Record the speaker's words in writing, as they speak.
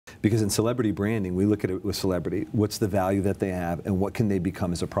Because in celebrity branding, we look at it with celebrity. What's the value that they have, and what can they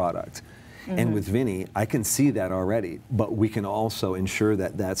become as a product? And with Vinny, I can see that already, but we can also ensure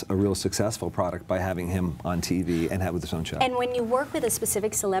that that's a real successful product by having him on TV and have with his own show. And when you work with a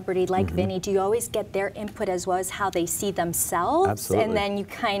specific celebrity like Vinny, do you always get their input as well as how they see themselves? Absolutely. And then you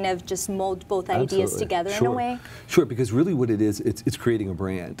kind of just mold both ideas together in a way? Sure, because really what it is, it's creating a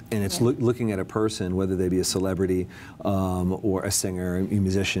brand, and it's looking at a person, whether they be a celebrity or a singer, a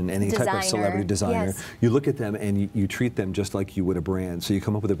musician, any type of celebrity designer. You look at them and you treat them just like you would a brand. So you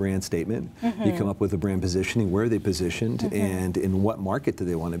come up with a brand statement. You come up with a brand positioning, where are they positioned, and in what market do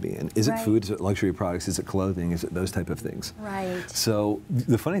they want to be in? Is it food, is it luxury products, is it clothing, is it those type of things? Right. So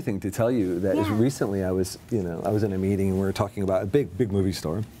the funny thing to tell you that is recently I was in a meeting and we were talking about a big movie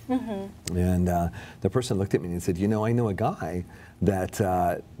store, and the person looked at me and said, you know, I know a guy that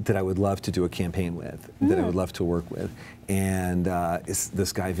that I would love to do a campaign with, that I would love to work with, and it's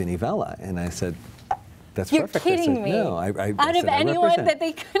this guy Vinny Vella, and I said, that's You're perfect. kidding said, me. No, Out of anyone that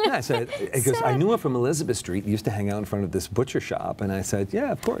they could have. Yeah, I said, because I knew him from Elizabeth Street. He used to hang out in front of this butcher shop, and I said,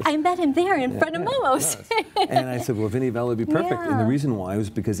 yeah, of course. I met him there in front of Momo's. And I said, well, Vinny Vella would be perfect. And the reason why was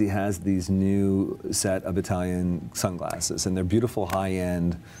because he has these new set of Italian sunglasses, and they're beautiful,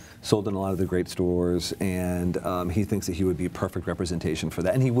 high-end, sold in a lot of the great stores, and he thinks that he would be a perfect representation for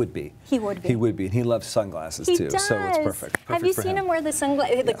that, and he would be. He would be. He would be, and he loves sunglasses too, so it's perfect. Have you seen him wear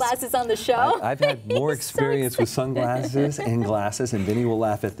the glasses on the show? I've had more experience with sunglasses and glasses, and Vinny will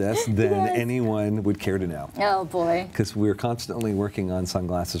laugh at this, than anyone would care to know. Oh boy. Because we're constantly working on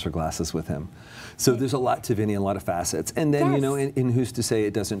sunglasses or glasses with him. So there's a lot to Vinny, a lot of facets. And then, you know, in who's to say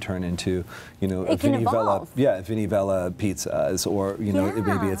it doesn't turn into, you know, a Vinny Vella, Vinny Vella pizzas, or, you know,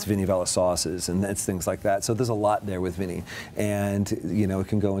 maybe it's Vinny Vella sauces, and it's things like that. So there's a lot there with Vinny. And, you know, it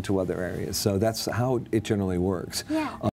can go into other areas. So that's how it generally works. Yeah.